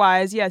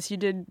power-wise, yes,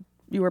 you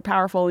were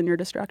powerful in your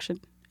destruction.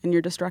 and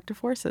your destructive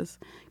forces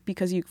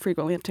because you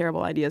frequently have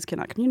terrible ideas,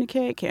 cannot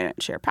communicate,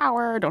 can't share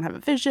power, don't have a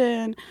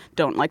vision,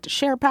 don't like to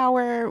share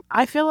power.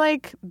 I feel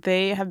like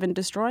they have been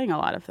destroying a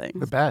lot of things.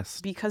 The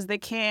best. Because they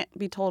can't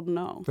be told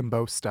no. The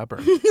most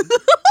stubborn.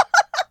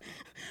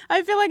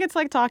 I feel like it's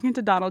like talking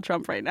to Donald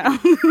Trump right now.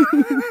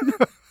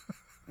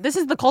 This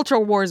is the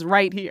cultural wars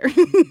right here.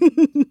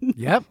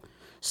 Yep.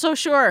 So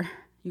sure,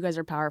 you guys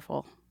are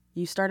powerful.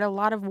 You started a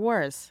lot of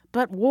wars.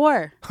 But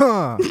war,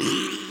 Huh.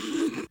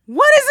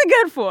 what is it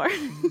good for?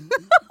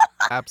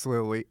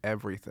 Absolutely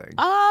everything.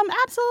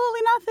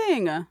 Absolutely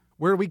nothing.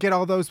 Where do we get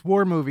all those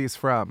war movies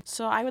from?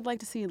 So I would like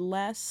to see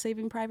less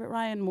Saving Private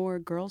Ryan, more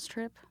Girls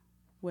Trip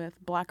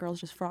with black girls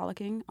just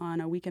frolicking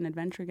on a weekend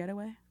adventure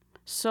getaway.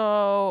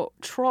 So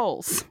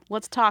trolls,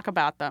 let's talk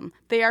about them.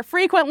 They are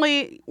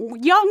frequently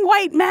young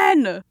white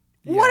men.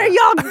 What are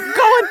y'all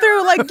going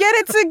through? Like, get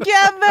it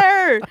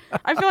together.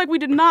 I feel like we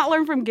did not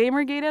learn from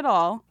Gamergate at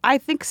all. I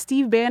think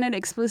Steve Bannon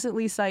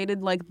explicitly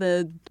cited like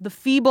the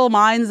feeble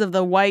minds of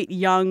the white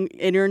young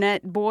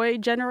internet boy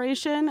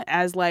generation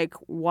as like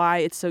why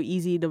it's so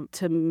easy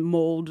to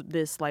mold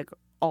this like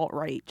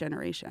alt-right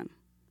generation.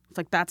 It's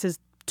like that's his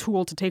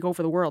tool to take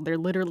over the world. They're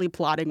literally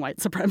plotting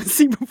white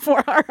supremacy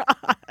before our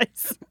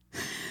eyes.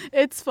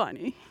 It's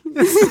funny.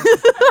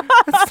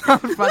 It's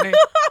not funny.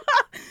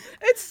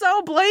 It's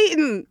so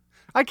blatant.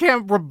 I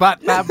can't rebut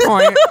that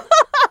point.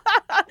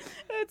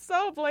 It's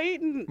so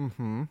blatant.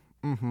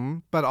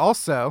 But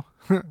also,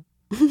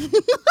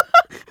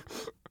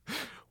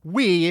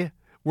 we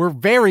were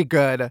very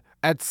good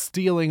at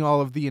stealing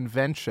all of the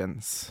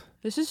inventions.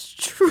 This is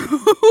true.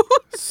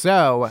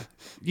 So,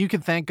 you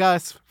can thank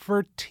us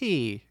for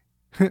tea,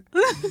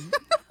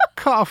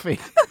 coffee.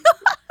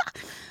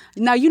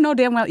 Now, you know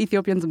damn well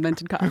Ethiopians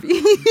invented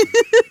coffee.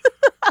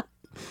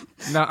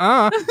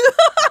 Nuh-uh.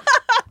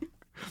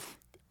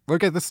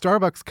 Look at the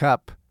Starbucks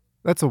cup.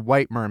 That's a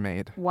white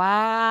mermaid.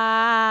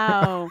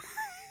 Wow.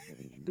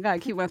 I gotta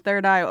keep my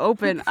third eye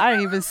open. I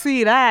didn't even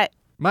see that.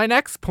 My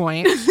next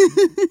point,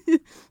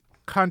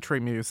 country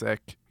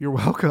music. You're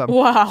welcome.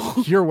 Wow.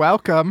 You're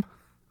welcome.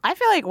 I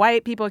feel like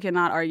white people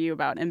cannot argue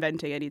about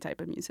inventing any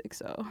type of music,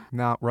 so.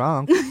 Not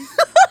wrong.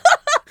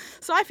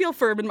 So I feel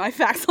firm in my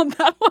facts on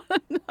that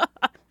one.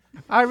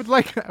 I would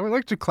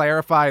like to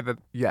clarify that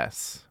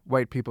yes,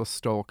 white people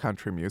stole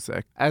country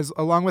music, as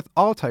along with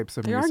all types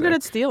of They music. are good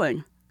at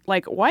stealing.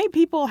 Like, white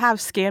people have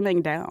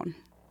scamming down.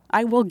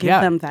 I will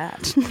give them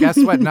that.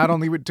 Guess what? Not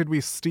only did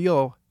we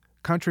steal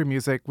country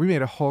music, we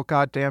made a whole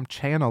goddamn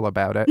channel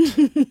about it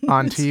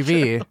on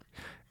TV true.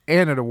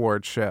 and an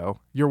award show.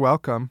 You're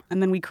welcome.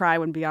 And then we cry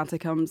when Beyonce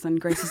comes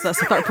and graces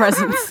us with our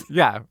presence.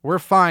 Yeah, we're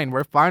fine.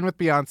 We're fine with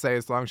Beyonce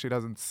as long as she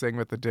doesn't sing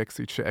with the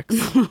Dixie Chicks.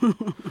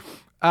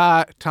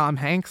 Tom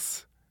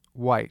Hanks,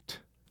 white.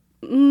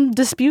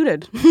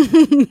 Disputed.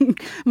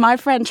 My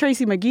friend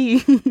Tracy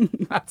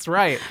McGee. That's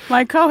right.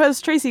 My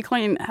co-host Tracy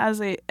Klein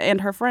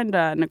and her friend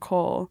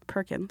Nicole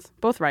Perkins,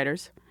 both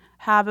writers,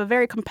 have a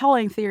very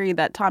compelling theory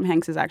that Tom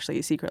Hanks is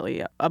actually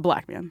secretly a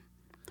black man.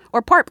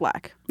 Or part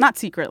black. Not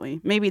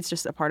secretly. Maybe it's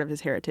just a part of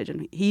his heritage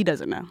and he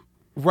doesn't know.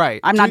 Right.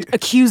 I'm not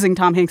accusing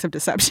Tom Hanks of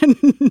deception.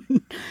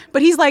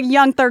 But he's like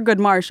young Thurgood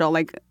Marshall,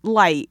 like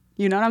light.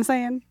 You know what I'm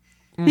saying?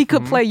 He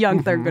could play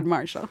young Thurgood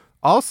Marshall.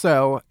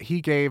 Also, he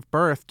gave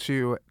birth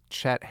to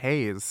Chet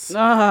Hayes.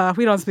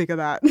 We don't speak of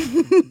that.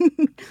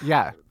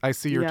 Yeah, I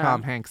see your Yeah.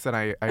 Tom Hanks and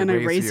I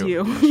raise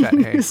you. Chet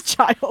Hayes. His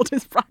child,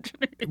 his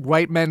progeny.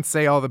 White men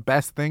say all the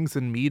best things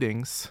in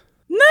meetings.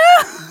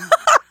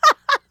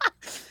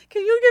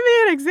 Can you give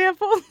me an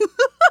example?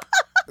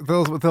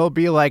 They'll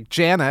be like,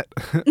 Janet.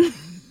 I'm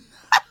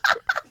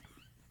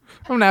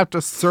gonna have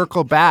to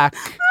circle back.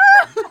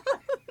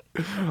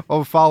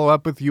 I'll follow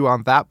up with you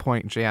on that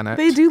point, Janet.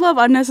 They do love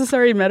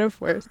unnecessary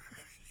metaphors.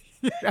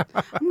 Yeah.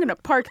 I'm going to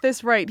park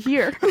this right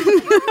here.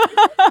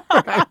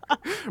 We're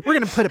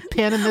gonna put a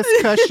pin in this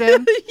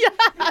cushion.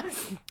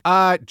 Yes.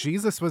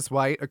 Jesus was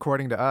white,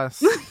 according to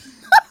us.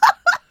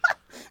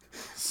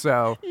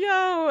 So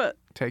Yo.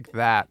 take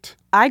that.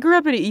 I grew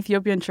up in an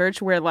Ethiopian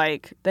church where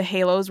like the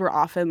halos were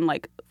often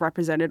like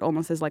represented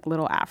almost as like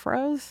little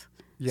afros.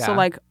 Yeah. So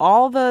like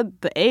all the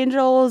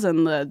angels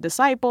and the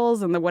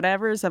disciples and the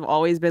whatevers have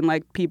always been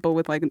like people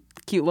with like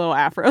cute little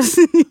afros.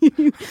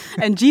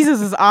 And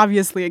Jesus is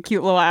obviously a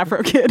cute little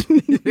afro kid.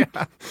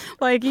 Yeah.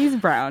 Like he's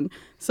brown.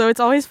 So it's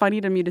always funny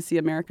to me to see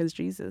America's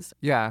Jesus.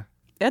 Yeah.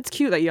 It's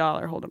cute that y'all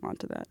are holding on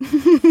to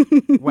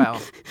that.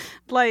 Well,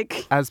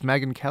 like, as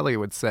Megyn Kelly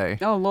would say,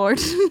 oh Lord.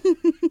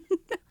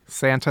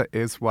 Santa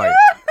is white.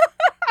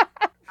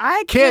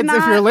 Kids,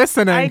 if you're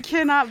listening, I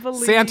cannot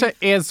believe Santa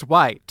is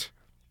white.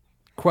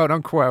 Quote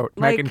unquote,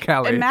 like, Megyn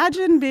Kelly.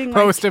 Imagine being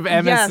host like,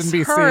 of MSNBC.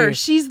 Yes, her.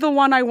 She's the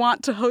one I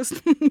want to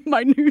host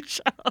my new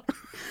show.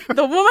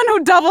 The woman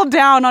who doubled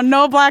down on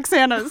no black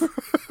Santas.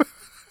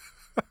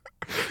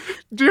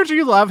 Don't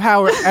you love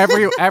how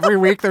every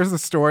week there's a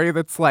story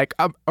that's like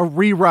a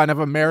rerun of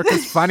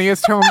America's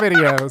Funniest Home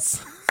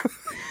Videos?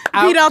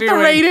 Beat out the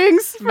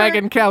ratings.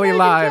 Megyn Kelly Megyn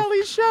live.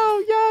 Kelly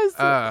show,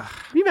 yes.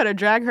 We better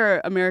drag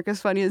her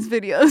America's Funniest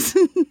Videos.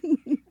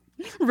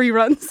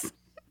 Reruns.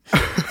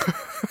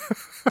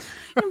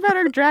 You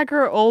better drag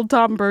her old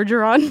Tom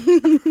Bergeron.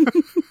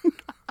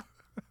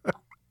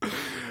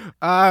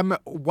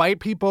 White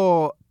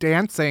people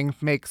dancing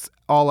makes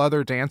all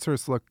other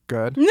dancers look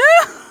good.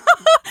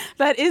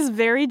 That is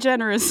very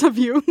generous of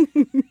you.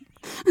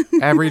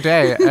 Every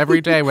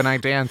day when I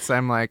dance,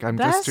 I'm like, I'm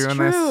That's just doing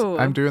true. this.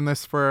 I'm doing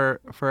this for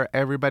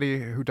everybody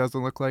who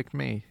doesn't look like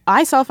me.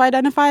 I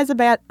self-identify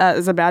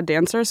as a bad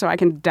dancer, so I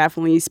can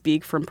definitely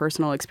speak from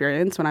personal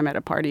experience. When I'm at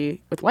a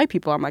party with white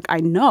people, I'm like, I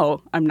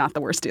know I'm not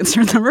the worst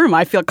dancer in the room.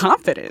 I feel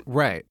confident.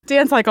 Right.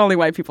 Dance like only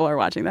white people are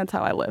watching. That's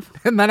how I live.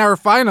 And then our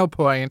final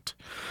point,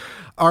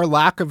 our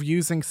lack of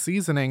using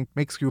seasoning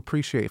makes you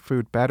appreciate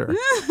food better.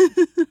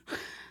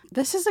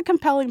 This is a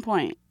compelling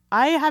point.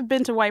 I have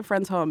been to white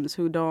friends' homes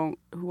who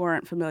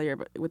aren't familiar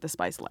with the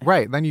spice life.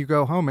 Right. Then you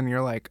go home and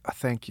you're like, oh,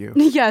 thank you.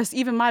 Yes,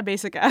 even my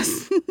basic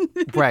ass.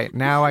 Right.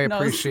 Now I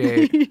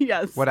appreciate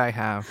Yes. what I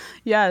have.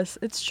 Yes,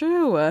 it's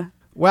true.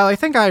 Well, I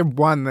think I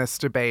won this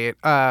debate.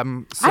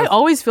 I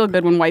always feel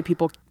good when white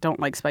people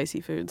don't like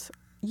spicy foods.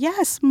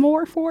 Yes,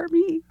 more for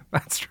me.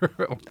 That's true.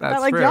 They're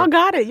like, y'all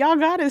got it. Y'all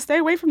got it. Stay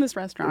away from this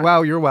restaurant.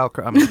 Well, you're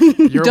welcome.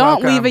 You're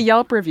Don't welcome. leave a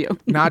Yelp review.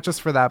 Not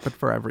just for that, but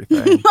for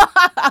everything.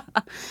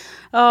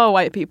 Oh,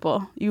 white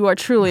people, you are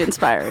truly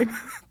inspiring.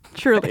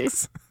 Truly.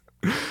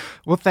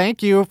 Well,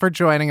 thank you for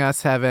joining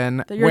us,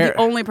 Heaven. You're the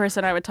only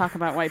person I would talk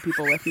about white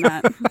people with,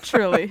 Matt.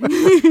 Truly.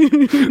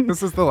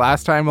 This is the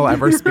last time we'll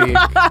ever speak.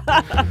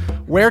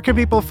 Where can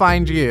people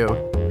find you?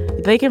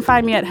 They can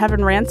find me at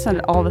Heaven Rants and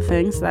all the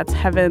things. That's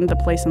Heaven, the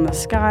place in the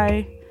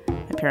sky.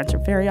 My parents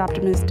are very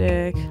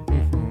optimistic.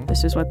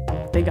 This is what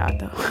they got,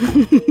 though.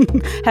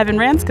 Heaven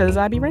Rants, because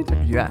I be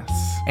ranting. Yes.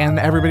 And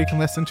everybody can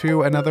listen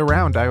to another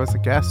round. I was a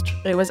guest.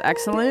 It was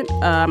excellent.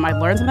 I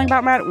learned something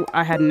about Matt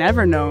I had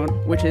never known,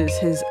 which is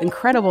his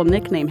incredible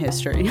nickname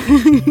history.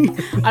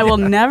 I will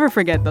never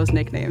forget those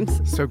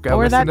nicknames. So go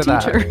or listen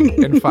that to teacher.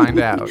 that and find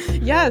out.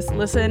 Yes,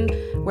 listen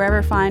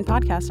wherever fine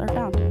podcasts are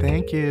found.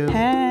 Thank you.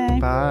 Hey.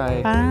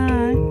 Bye.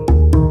 Bye.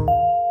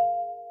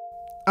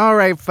 All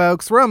right,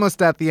 folks, we're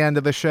almost at the end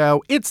of the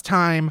show. It's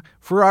time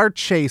for our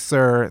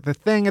chaser, the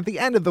thing at the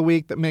end of the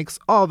week that makes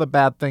all the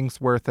bad things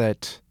worth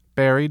it.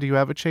 Barry, do you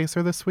have a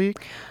chaser this week?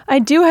 I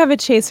do have a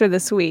chaser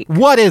this week.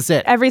 What is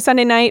it? Every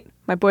Sunday night,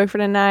 my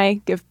boyfriend and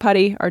I give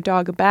Putty, our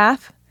dog, a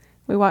bath.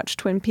 We watch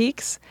Twin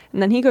Peaks, and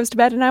then he goes to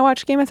bed and I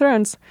watch Game of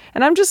Thrones.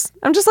 And I'm just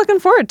looking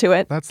forward to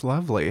it. That's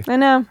lovely. I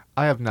know.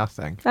 I have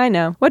nothing. I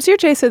know. What's your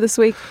chaser this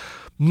week?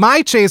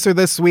 My chaser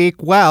this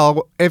week,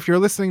 well, if you're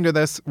listening to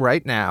this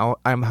right now,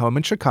 I'm home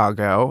in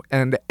Chicago,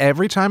 and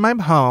every time I'm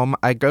home,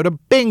 I go to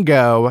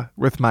bingo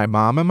with my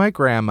mom and my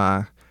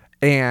grandma,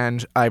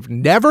 and I've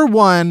never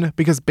won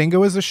because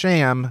bingo is a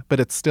sham, but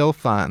it's still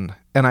fun.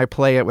 And I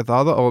play it with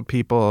all the old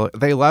people.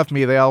 They love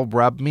me. They all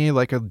rub me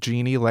like a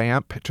genie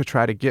lamp to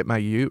try to get my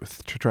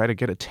youth, to try to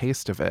get a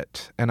taste of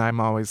it. And I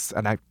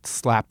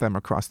slap them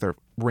across their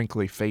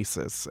wrinkly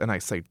faces, and I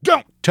say,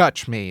 "Don't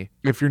touch me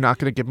if you're not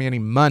going to give me any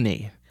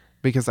money."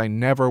 Because I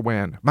never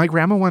win. My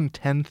grandma won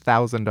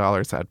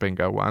 $10,000 at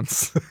bingo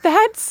once.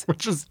 That's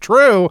Which is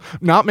true.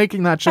 Not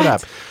making that shit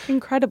up.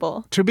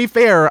 incredible. To be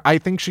fair, I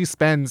think she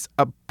spends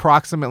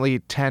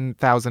approximately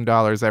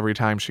 $10,000 every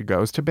time she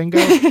goes to bingo.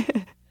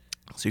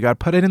 So you got to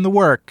put it in the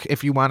work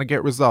if you want to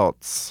get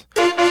results.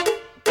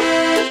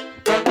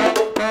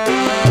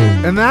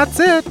 And that's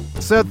it.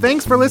 So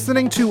thanks for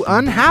listening to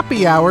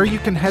Unhappy Hour. You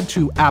can head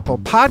to Apple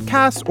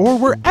Podcasts or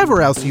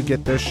wherever else you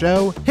get this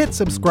show. Hit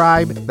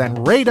subscribe,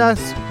 then rate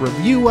us,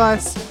 review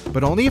us,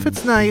 but only if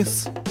it's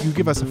nice. You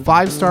give us a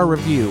 5-star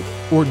review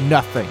or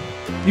nothing.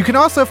 You can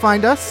also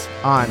find us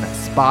on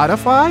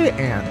Spotify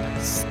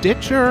and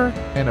Stitcher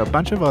and a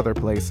bunch of other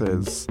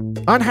places.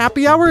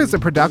 Unhappy Hour is a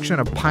production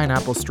of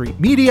Pineapple Street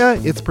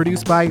Media. It's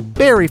produced by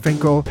Barry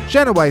Finkel,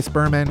 Jenna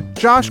Weiss-Berman,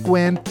 Josh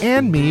Gwynn,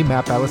 and me,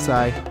 Matt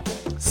Belisai.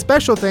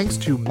 Special thanks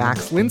to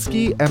Max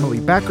Linsky,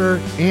 Emily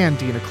Becker, and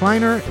Dina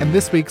Kleiner, and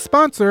this week's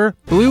sponsor,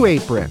 Blue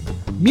Apron.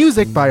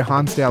 Music by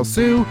Hansdale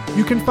Sue.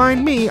 You can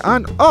find me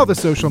on all the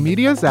social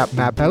medias at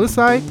Matt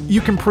Belisai.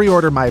 You can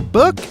pre-order my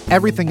book,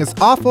 Everything is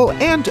Awful,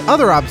 and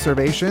other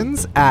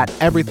observations at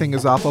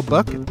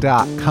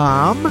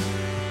everythingisawfulbook.com.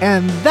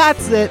 And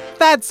that's it.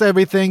 That's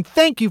everything.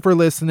 Thank you for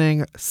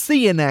listening.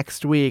 See you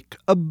next week.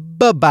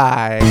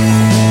 Bye-bye.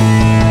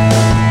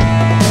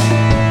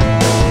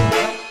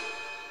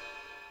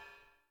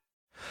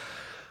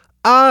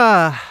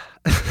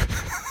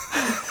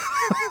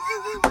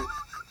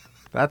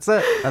 That's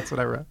it. That's what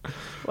I wrote.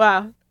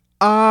 Wow.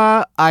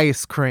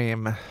 Ice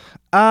cream. No,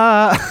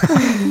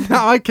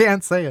 I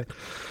can't say it.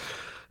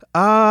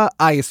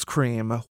 Ice cream.